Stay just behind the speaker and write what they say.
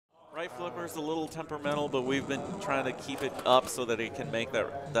Right flipper's a little temperamental, but we've been trying to keep it up so that it can make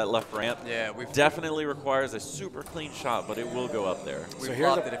that left ramp. Yeah, we've definitely requires a super clean shot, but it will go up there. We've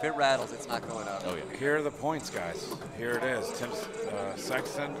locked it. If it rattles, it's not going up. Oh yeah. Here are the points, guys. Here it is. Tim's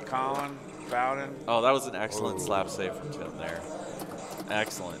Sexton, Colin, Bowden. Oh, that was an excellent slap save from Tim there.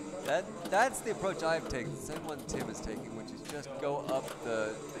 Excellent. That's the approach I've taken. The same one Tim is taking, which is just go up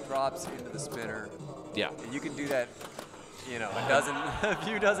the drops into the spinner. Yeah. And you can do that, you know, a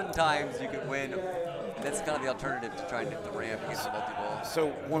few dozen times. You can win. And that's kind of the alternative to trying to hit the ramp against the multi-ball. So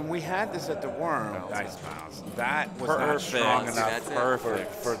when we had this at the Worm, nice bounce, that was not Perfect. strong enough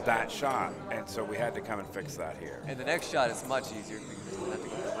Perfect. for that shot, and so we had to come and fix that here. And the next shot is much easier because you have to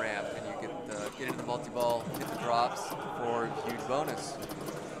get the ramp and you get into the multi-ball, hit the drops for a huge bonus.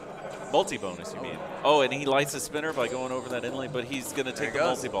 Multi-bonus, you mean? Oh, and he lights his spinner by going over that inlay, but he's going to take the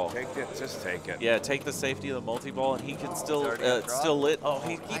multi-ball. Take it, just take it. Yeah, take the safety of the multi-ball, and he can still, it's still lit. Oh,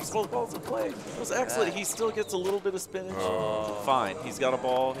 he keeps both balls in play. It was excellent. He still gets a little bit of spinach. Fine. He's got a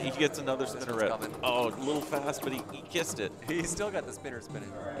ball. He gets another spinner rip. Oh, a little fast, but he kissed it. He's still got the spinner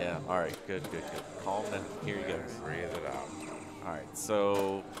spinning. Yeah, all right, good. Calm down. Here you go. Breathe it out. All right,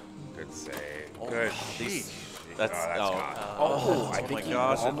 so. Good save. Oh, good. That's I think my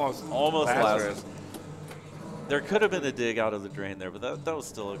gosh, almost Lazarus. There could have been a dig out of the drain there, but that was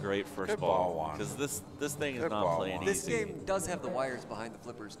still a great first ball. Because this thing is not playing easy. This game does have the wires behind the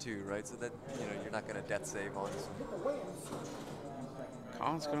flippers too, right? So that you're not going to death save on this one.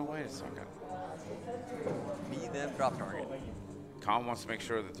 Colin's going to wait a second. Me, them, drop target. Colin wants to make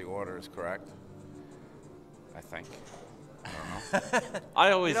sure that the order is correct. I think. I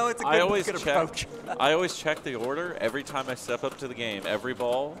always check. I always check the order every time I step up to the game, every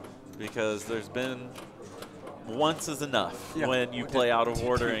ball, because there's been once is enough when you play out of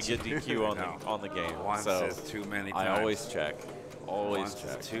order and get DQ on the game. Once is too many times. I always check. Always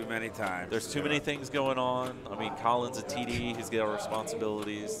check. Too many times. There's too many things going on. I mean, Colin's a TD. He's got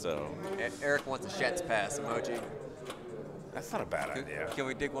responsibilities. So Eric wants a Shet's pass emoji. That's not a bad idea. Can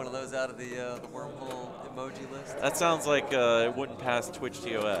we dig one of those out of the Wormhole emoji list? That sounds like it wouldn't pass Twitch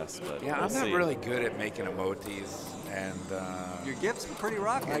TOS, but yeah, I'm not really good at making emojis, and your GIFs were pretty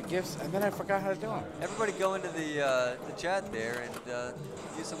rocking. My GIFs, and then I forgot how to do them. Everybody go into the chat there and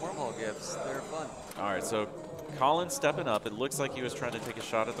use some Wormhole GIFs. They're fun. All right, so Colin stepping up. It looks like he was trying to take a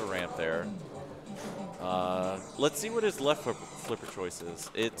shot at the ramp there. Let's see what his left flipper choice is.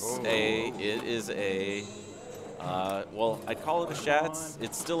 It is a. Well, I'd call it a Shats.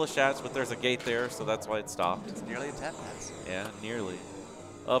 It's still a Shats, but there's a gate there, so that's why it stopped. It's nearly a tap pass. Yeah, nearly.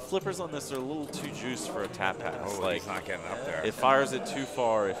 Flippers on this are a little too juiced for a tap pass. Oh, like, he's not getting up there. It fires it too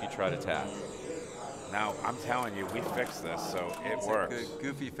far if you try to tap. Now, I'm telling you, we fixed this, so it works. Good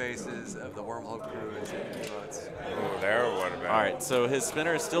goofy faces of the Wormhole crew as emotes. Oh, there, what about? All right, so his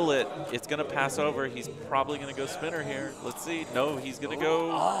spinner is still lit. It's going to pass over. He's probably going to go spinner here. Let's see. No, he's going to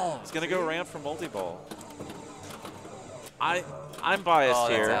go. He's going to go ramp for multi-ball. I'm biased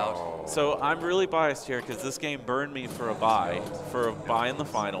here, so I'm really biased here because this game burned me for a bye in the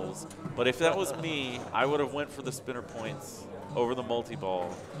finals. But if that was me, I would have went for the spinner points over the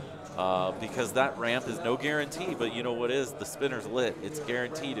multi-ball because that ramp is no guarantee. But you know what is? The spinner's lit. It's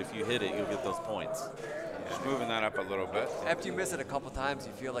guaranteed if you hit it, you'll get those points. Just moving that up a little bit. After you miss it a couple times,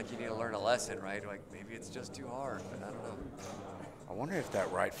 you feel like you need to learn a lesson, right? Like maybe it's just too hard, but I don't know. I wonder if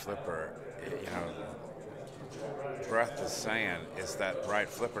that right flipper, Breath is saying, is that right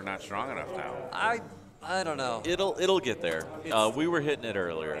flipper not strong enough now? I don't know. It'll get there. We were hitting it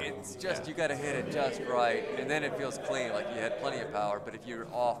earlier. It's just you got to hit it just right, and then it feels clean, like you had plenty of power. But if you're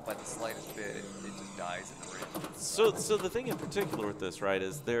off by the slightest bit, it just dies in the ring. So the thing in particular with this, right,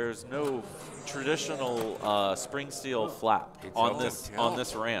 is there's no traditional spring steel flap on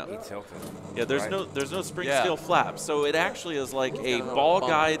this ramp. He tilted. Yeah, there's no spring steel flap. So it actually is like a ball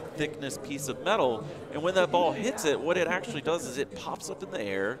guide thickness piece of metal, and when that ball hits it, what it actually does is it pops up in the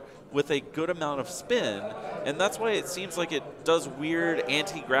air with a good amount of spin, and that's why it seems like it does weird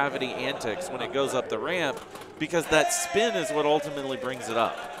anti-gravity antics when it goes up the ramp, because that spin is what ultimately brings it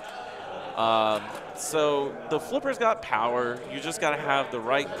up. So the flipper's got power. You just got to have the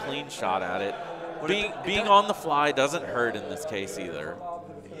right clean shot at it. Being on the fly doesn't hurt in this case either.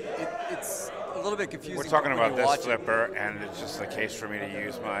 It's a little bit confusing. We're talking about this flipper, and it's just a case for me to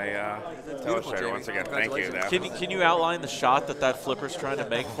use my illustrator once again. Thank you. Can you outline the shot that flipper's trying to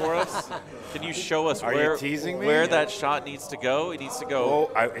make for us? Can you show us where that shot needs to go? It needs to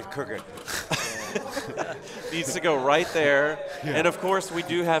go. Oh, it's crooked. Needs to go right there. Yeah. And, of course, we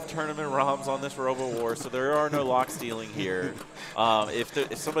do have tournament ROMs on this Robo-War, so there are no lock stealing here.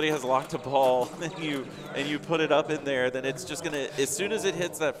 If somebody has locked a ball and you put it up in there, then it's just going to – as soon as it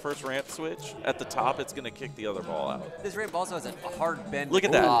hits that first ramp switch at the top, it's going to kick the other ball out. This ramp also has a hard bend. Look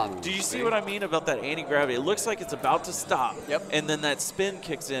at that. Do you see what I mean about that anti-gravity? It looks like it's about to stop. Yep. And then that spin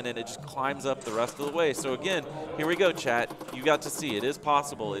kicks in, and it just climbs up the rest of the way. So, again, here we go, chat. You got to see. It is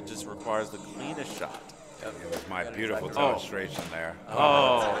possible. It just requires the cleanest shot. Yep. It was my beautiful demonstration there.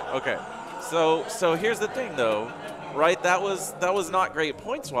 Oh, okay. So here's the thing, though. Right, that was not great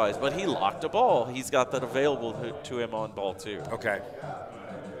points-wise, but he locked a ball. He's got that available to him on ball 2. Okay.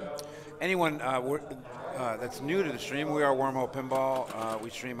 Anyone that's new to the stream, we are Wormhole Pinball. We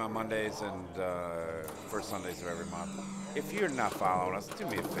stream on Mondays and first Sundays of every month. If you're not following us, do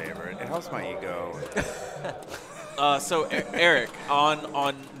me a favor. It helps my ego. So Eric,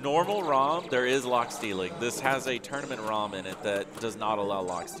 on normal ROM, there is lock stealing. This has a tournament ROM in it that does not allow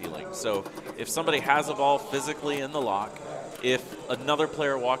lock stealing. So if somebody has a ball physically in the lock, if another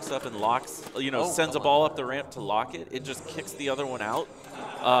player walks up and locks, sends a ball up the ramp to lock it, it just kicks the other one out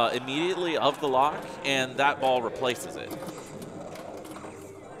immediately of the lock, and that ball replaces it.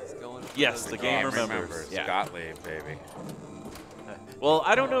 Yes, the game remembers. Yeah. Gottlieb, baby. Well,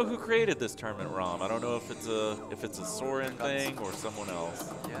 I don't know who created this tournament ROM. I don't know if it's a Soren thing or someone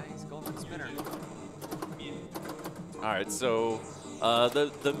else. Yeah, he's going for the spinner. All right, so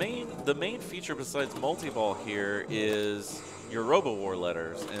the main feature besides multi-ball here is your Robo-War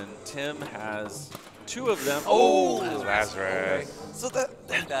letters, and Tim has 2 of them. Oh, Lazarus. So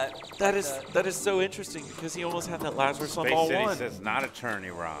that is so interesting because he almost had that Lazarus on ball 1. Space City says not a tourney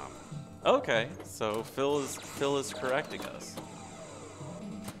ROM. Okay, so Phil is correcting us.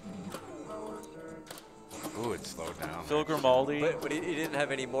 Ooh, it slowed down. Phil Grimaldi. But he didn't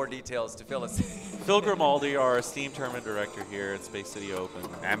have any more details to fill us. Phil Grimaldi, our esteemed tournament director here at Space City Open.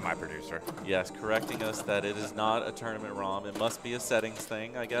 And my producer. Yes, correcting us that it is not a tournament ROM. It must be a settings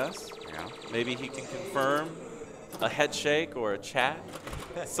thing, I guess. Yeah. Maybe he can confirm a head shake or a chat.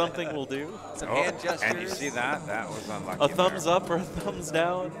 Something will do. Some hand gestures. And you see that? That was unlucky. A thumbs up or a thumbs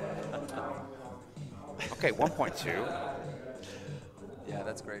down. Okay, 1.2. Yeah,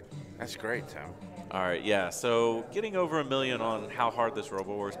 that's great. That's great, Tim. All right, yeah. So getting over 1 million on how hard this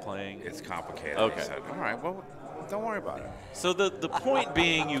Robo-War is playing. It's complicated. Okay. All right. Well, don't worry about it. So the point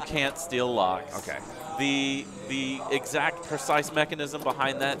being, you can't steal locks. Okay. The exact precise mechanism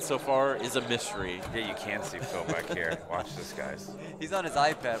behind that so far is a mystery. Yeah, you can see Phil back here. Watch this, guys. He's on his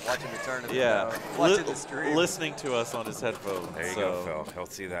iPad watching the tournament. Yeah. Watching the stream. Listening to us on his headphones. There you go, Phil. He'll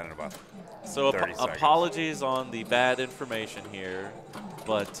see that in about 30 seconds. Apologies on the bad information here,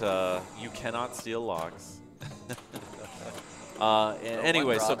 but you cannot steal locks.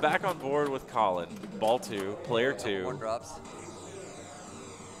 Anyway, so back on board with Colin. Ball 2, player 2. 1 drops.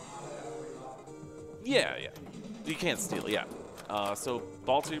 Yeah. You can't steal, yeah. So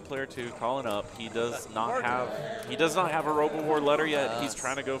ball 2, player 2, Colin up. He does not have a Robo-War letter yet. He's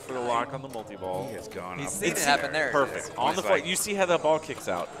trying to go for the lock on the multi-ball. He has gone up. He's seen it happen there. Perfect. On the flight, you see how that ball kicks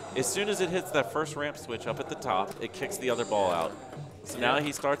out. As soon as it hits that first ramp switch up at the top, it kicks the other ball out. So now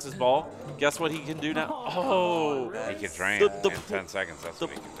he starts his ball. Guess what he can do now? Oh! He can drain in 10 seconds. That's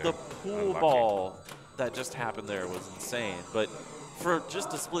what he can do. The pool ball that just happened there was insane. But for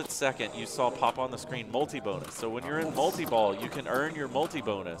just a split second, you saw pop on the screen multi-bonus. So when you're in multi-ball, you can earn your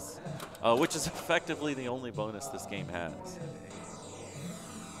multi-bonus, which is effectively the only bonus this game has.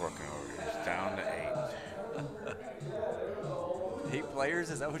 Working over here. He's down to 8. 8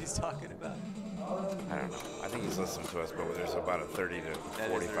 players? Is that what he's talking about? I don't know. I think he's listening to us, but there's about a 30 to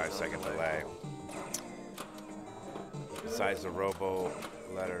 45 second delay. Besides the Robo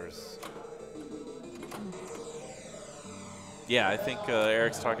letters. Yeah, I think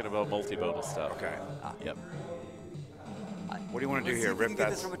Eric's talking about multi-bonus stuff. Okay. Yep. What do you want to do here? Rip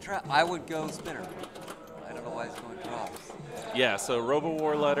that. From a trap. I would go spinner. I don't know why he's going drops. Yeah, so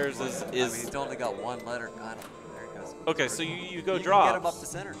Robo-War letters is I mean, he's only got 1 letter. Kind of. There he goes. Okay, so you go drops. You get him up to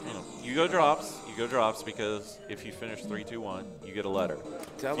center. You go drops. You go drops because if you finish 3-2-1, you get a letter.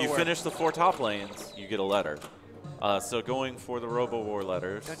 If you finish the 4 top lanes, you get a letter. So going for the Robo-War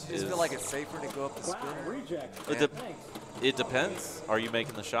letters. Don't you just feel like it's safer to go up the spinner? It depends. Are you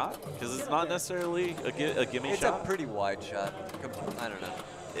making the shot? Because it's not necessarily a gimme shot. It's a pretty wide shot. I don't know.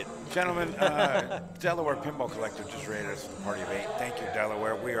 Gentlemen, Delaware Pinball Collective just rated us for the party of 8. Thank you,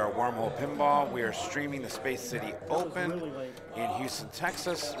 Delaware. We are Wormhole Pinball. We are streaming the Space City Open in Houston,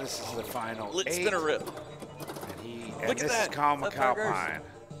 Texas. This is the final 8. Let's spin a rip. And this is Colin MacAlpine.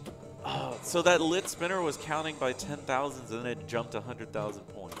 Oh, so that lit spinner was counting by 10,000s, and then it jumped 100,000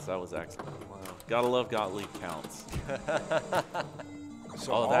 points. That was excellent. Wow. Gotta love Gottlieb counts.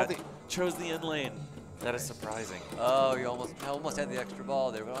 So that chose the in lane. That is surprising. Oh, you almost had the extra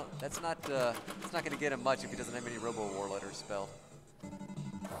ball there. Well, that's not going to get him much if he doesn't have any Robo-War letters spelled.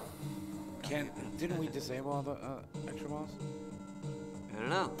 Didn't we disable all the extra balls? I don't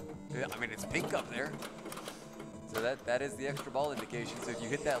know. Yeah, I mean, it's pink up there. So that is the extra ball indication. So if you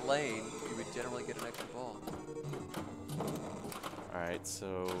hit that lane, you would generally get an extra ball. All right,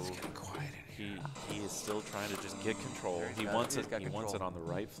 so It's getting quiet in here. he is still trying to just get control. He wants it on the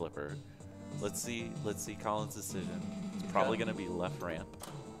right flipper. Let's see Colin's decision. It's probably going to be left ramp.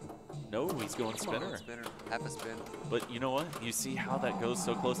 No, he's going spinner. Spinner, half a spin. But you know what? You see how that goes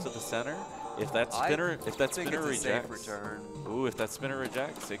so close to the center? If that spinner rejects, safe return. Ooh, if that spinner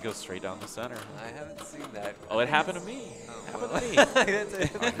rejects, it goes straight down the center. I haven't seen that. Oh, it happened to me.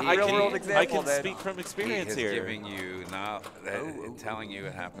 I can speak from experience here. He is giving you telling you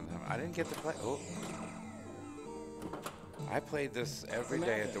it happened to him. I didn't get to play. Oh. I played this every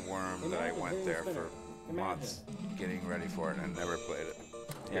day at the Worm that I went there for months, getting ready for it, and never played it.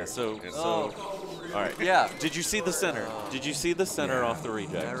 Yeah, so all right. Yeah. Did you see the center? Did you see the center off the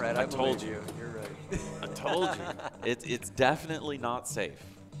reject? All right, I told you. You're right. I told you. It's definitely not safe.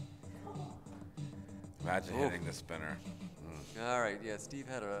 Imagine hitting the spinner. All right, yeah, Steve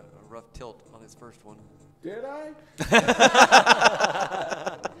had a rough tilt on his first one. Did I?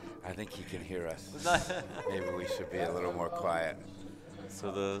 I think he can hear us. Maybe we should be a little more quiet. So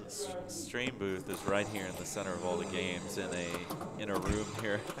the stream booth is right here in the center of all the games in a room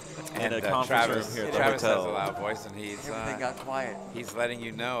here, in a conference room here at the Travis hotel. has a loud voice, and Everything got quiet. He's letting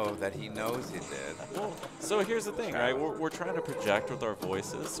you know that he knows he did. Well, so here's the thing, right? We're trying to project with our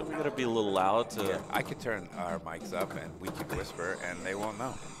voices, so we got to be a little loud to. Yeah, I could turn our mics up, and we could whisper, and they won't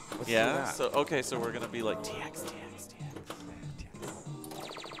know. Let's do Yeah. that. So okay, so we're gonna be like TX.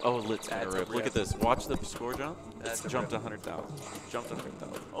 Oh, lit spinner rip. Look at this. Watch the score jump. It's jumped 100,000. Jumped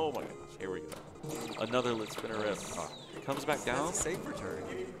 100,000. Oh my gosh. Here we go. Another lit spinner rip. Comes back down. That's a safe return.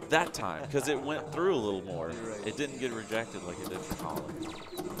 That time, because it went through a little more. Right. It didn't get rejected like it did for Colin.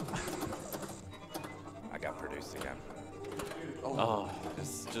 I got produced again. Oh,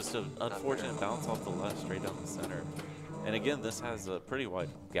 it's just an unfortunate bounce off the left straight down the center. And again, this has a pretty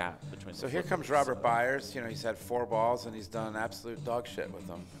wide gap between. So here comes Robert Byers. You know, he's had 4 balls, and he's done absolute dog shit with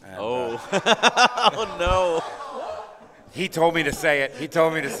them. And, oh. Oh, no. He told me to say it. He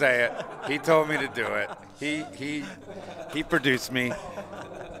told me to say it. He told me to do it. He produced me.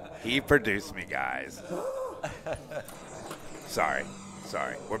 He produced me, guys. Sorry.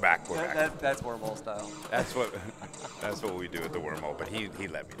 We're back. That's Wormhole style. That's what we do at the Wormhole. But he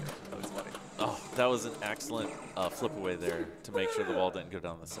let me do it. That was funny. Oh, that was an excellent flip away there to make sure the ball didn't go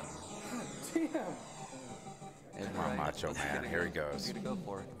down the center. And my macho man, here he goes. You're gonna go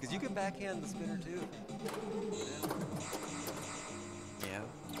for it because you can backhand the spinner too. Yeah.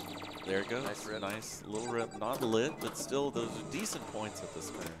 There it goes. Nice little rip. Not lit, but still those are decent points at the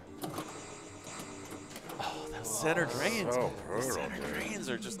spinner. Oh, those center drains. So brutal, the center drains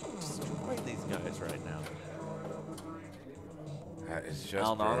are just destroying these guys right now. That is just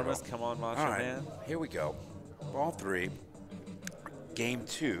Anonymous, brutal. come on, Macho All right, Man. here we go. Ball 3. Game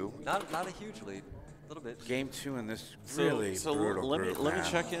 2. Not a huge lead. A little bit. Game 2 in this really so brutal let group, me man.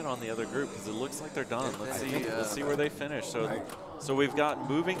 check in on the other group because it looks like they're done. Let's see where they finish. So we've got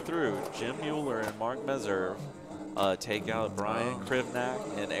moving through Jim Mueller and Mark Meserve take out Brian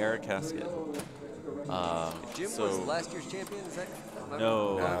Krivnak and Eric Heskett. Jim was last year's champion. Is that?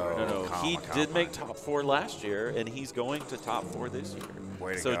 No. He did make top 4 last year, and he's going to top 4 this year.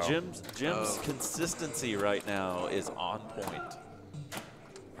 Way to so go. Jim's consistency right now is on point.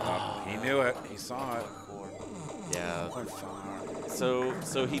 He knew it. He saw it. Yeah.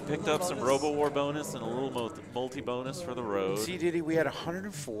 So he picked up some Robo-War bonus and a little multi-bonus for the road. See, Diddy, we had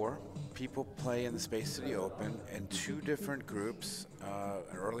 104 people play in the Space City Open in 2 different groups,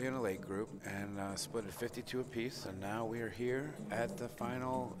 an early and a late group, and split at 52 apiece. And now we are here at the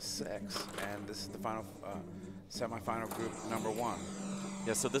final 6, and this is the final semifinal group number 1.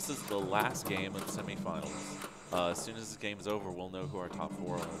 Yeah, so this is the last game of the semifinals. As soon as this game's over, we'll know who our top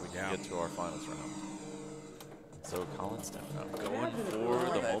 4 are. We can get to our finals round. So Colin stepping up, going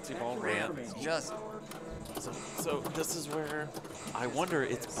for the multi-ball ramp. So this is where I wonder.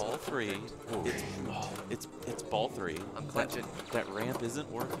 It's ball 3. It's ball 3. I'm clenching. That ramp isn't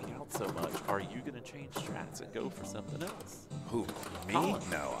working out so much. Are you going to change strats and go for something else? Who? Me? Colin.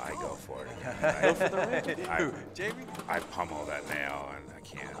 No, I go for it. Go for the ramp. Who? Jamie? I pummel that nail, and I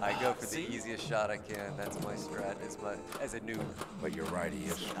can't. I go for the easiest shot I can. That's my strat as a noob. But you're right, he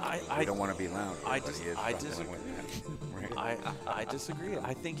is. I We don't want to be loud. I but he is disagree. right. I disagree.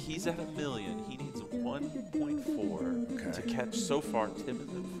 I think he's at 1 million. He needs a 1.4 to catch so far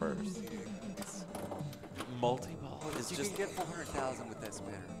Timothy first. Multi-ball is You just can get 400,000 with that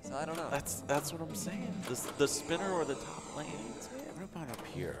spinner, so I don't know. that's what I'm saying. The spinner or the top lane. What about up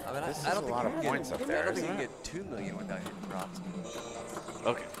here? I mean, This is I don't a think lot you of can points get, up there, I don't think isn't you it? can get 2 million without hitting drops.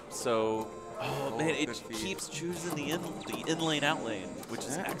 Okay, so oh man, it good feed. keeps choosing the in lane out lane, which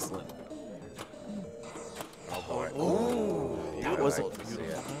is excellent. Oh boy. That was a like to see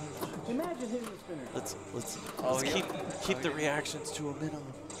beautiful. it. Imagine hitting the spinner. Let's yeah. keep the reactions to a minimum.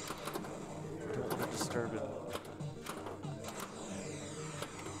 Don't want to disturb it.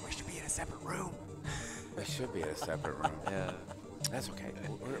 We should be in a separate room. They should be in a separate room. Yeah. That's okay.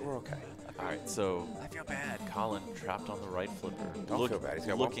 We're okay. All right, so I feel bad. Colin trapped on the right flipper. Don't feel bad. He's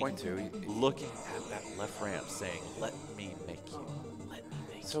got 1.2. Looking at that left ramp, saying, "Let me make you. Let me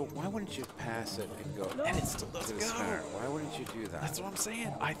make you." So why wouldn't you pass it and go And it still to doesn't the go. spinner? Why wouldn't you do that? That's what I'm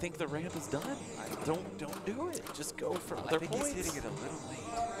saying. I think the ramp is done. Don't do it. Just go for other I think points. he's hitting it a little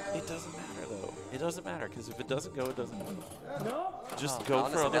late. It doesn't matter though. It doesn't matter because if it doesn't go, it doesn't go. No. Just Oh, go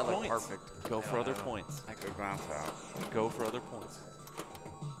for honestly, other that looked points. perfect. Go for other points. Good bounce out. Go for other points.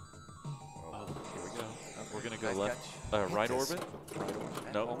 Oh, here we go. We're gonna go Nice left, catch. right this. orbit.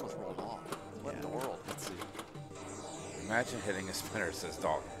 That Nope. almost rolled off. What in the world? Let's see. Imagine hitting a spinner, says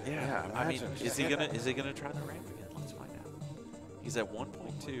Dalton. Yeah, I mean, imagine. is he gonna try the ramp again? Let's find out. He's at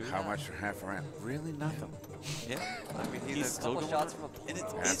 1.2. How much for half a ramp? Really nothing. Yeah, I mean, he's he's a still couple going shots for- from a and it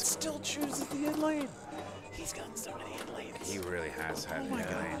That's- still chooses the in lane. He's gotten so many in lanes. He really has had my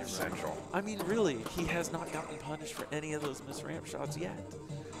the lane God. central. I mean, really, he has not gotten punished for any of those missed ramp shots yet.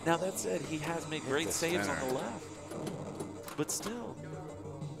 Now that said, he has made great the saves on spinner. the left, but still.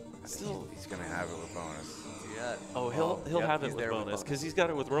 He's gonna have it with bonus. Yeah. Oh, he'll yep, have it he's with there bonus because he's got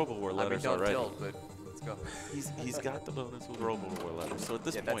it with Robo-War I mean, letters don't already. tilt, but let's go. He's got the bonus with Robo-War letters. So at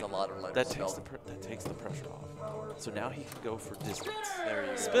this Yeah, point, that's a lot of letters that takes spelled. that takes the pressure off. So now he can go for distance. There you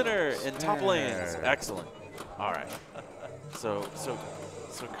go. Spinner in top Spinner. lanes. Excellent. All right. So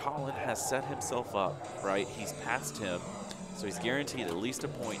Colin has set himself up, right? He's passed him. So he's guaranteed at least a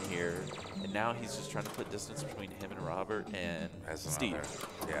point here. And now he's just trying to put distance between him and Robert and That's Steve.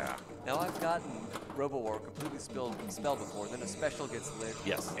 another. Yeah. Now I've gotten Robo-War completely spelled before, then a special gets lit.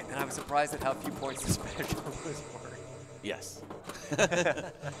 Yes. And then I was surprised at how few points the special was worth. Yes.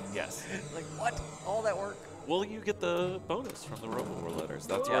 Yes. Like, what? All that work? Well, you get the bonus from the Robo-War letters.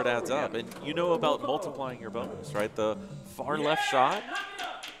 That's where it adds up. And you know about multiplying your bonus, right? The far left shot.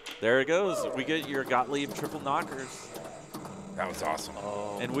 There it goes. We get your Gottlieb triple knockers. That was awesome.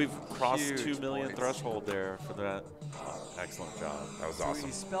 And we've crossed huge 2 million points. threshold there for that. Excellent job. That was So awesome.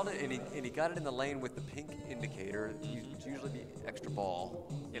 he spelled it, and he got it in the lane with the pink indicator. It's usually the extra ball.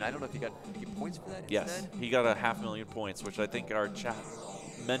 And I don't know if did you get points for that Yes, instead? he got a 500,000 points, which I think our chat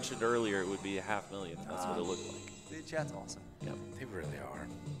mentioned earlier it would be a 500,000. That's what it looked like. The chat's awesome. Yep. They really are.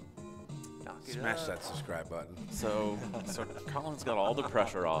 Knock it Smash up. that subscribe button. So Colin's got all the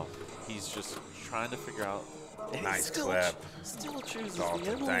pressure off. He's just trying to figure out. and he Nice still clip. Still chooses Dalton,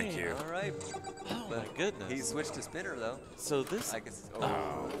 the in thank lane. you. All right. Oh my goodness. He switched to spinner, though. So this. I guess.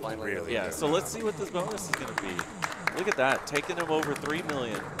 Oh, finally. really? Yeah. So let's see what this bonus is going to be. Look at that, taking him over 3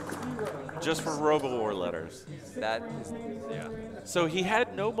 million just for Robo-War letters. That is, yeah. So he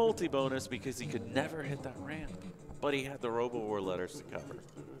had no multi-bonus because he could never hit that ramp, but he had the Robo-War letters to cover.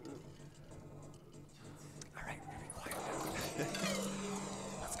 All right, very quiet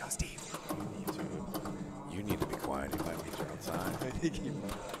now. Let's go, Steve. You need to be quiet. You might be outside. I think he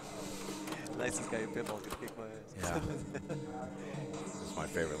nicest guy in Pinball could kick my ass. Yeah. That's my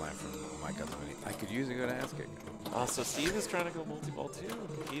favorite line from MacAlpine. I could use a good ass kick. So Steve is trying to go multi-ball too.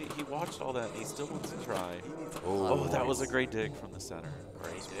 He watched all that and he still wants to try. Oh, Oh, that was a great dig from the center.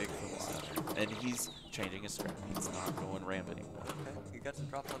 Great dig from the center. And he's changing his strat. He's not going ramp anymore. Okay, he got some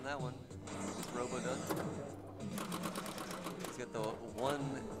drops on that one. What's Robo done? He's got the one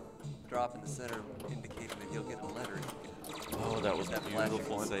drop in the center indicating that he'll get a letter. Oh, that was a That flashing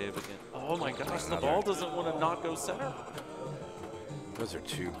beautiful one. save again. Oh my gosh, the Another. ball doesn't want to not go center. Those are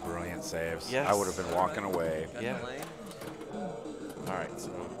two brilliant saves. Yes. I would have been walking away. Got Yeah. the lane. All right, so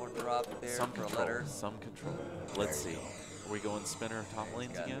One more drop there some for a control. letter. Some control. Let's see. we going spinner top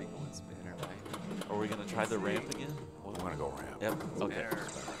lanes Gotta again? be going spinner, right? Are we going to try the ramp again? I'm going to go ramp. Yep. Okay. Spinner.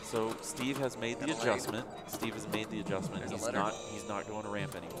 So Steve has made the adjustment. Steve has made the adjustment. There's a letter. He's not going to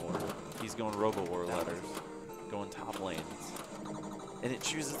ramp anymore. He's going Robo-War letters, going top lanes. And it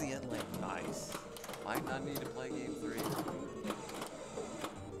chooses the end lane. Nice. Might not need to play game 3.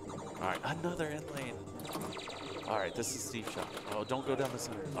 All right, another end lane. All right, this is Steve's shot. Oh, don't go down the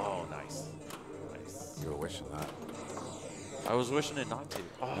center. Oh, nice. Nice. You were wishing that. I was wishing it not to.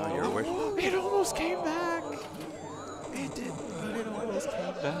 Oh, No, you were wishing. It almost came back. It did, but it almost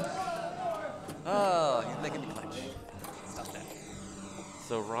came back. Oh, he's making me clench. Stop that.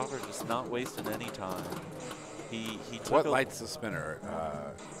 So Robert is not wasting any time. He took What a, lights the spinner?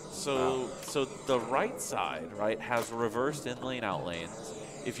 So the right side, right, has reversed in lane, out lanes.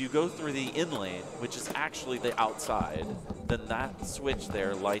 If you go through the in lane, which is actually the outside, then that switch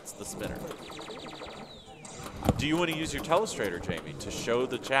there lights the spinner. Do you want to use your telestrator, Jamie, to show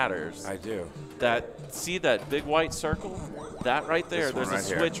the chatters? I do. See that big white circle? That right there, This one there's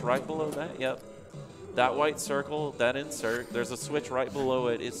a right switch here. right below that, yep. That white circle, that insert, there's a switch right below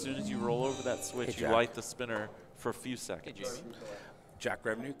it. As soon as you roll over that switch, Hey, you Jack. light the spinner for a few seconds. Jack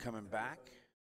Revenue coming back.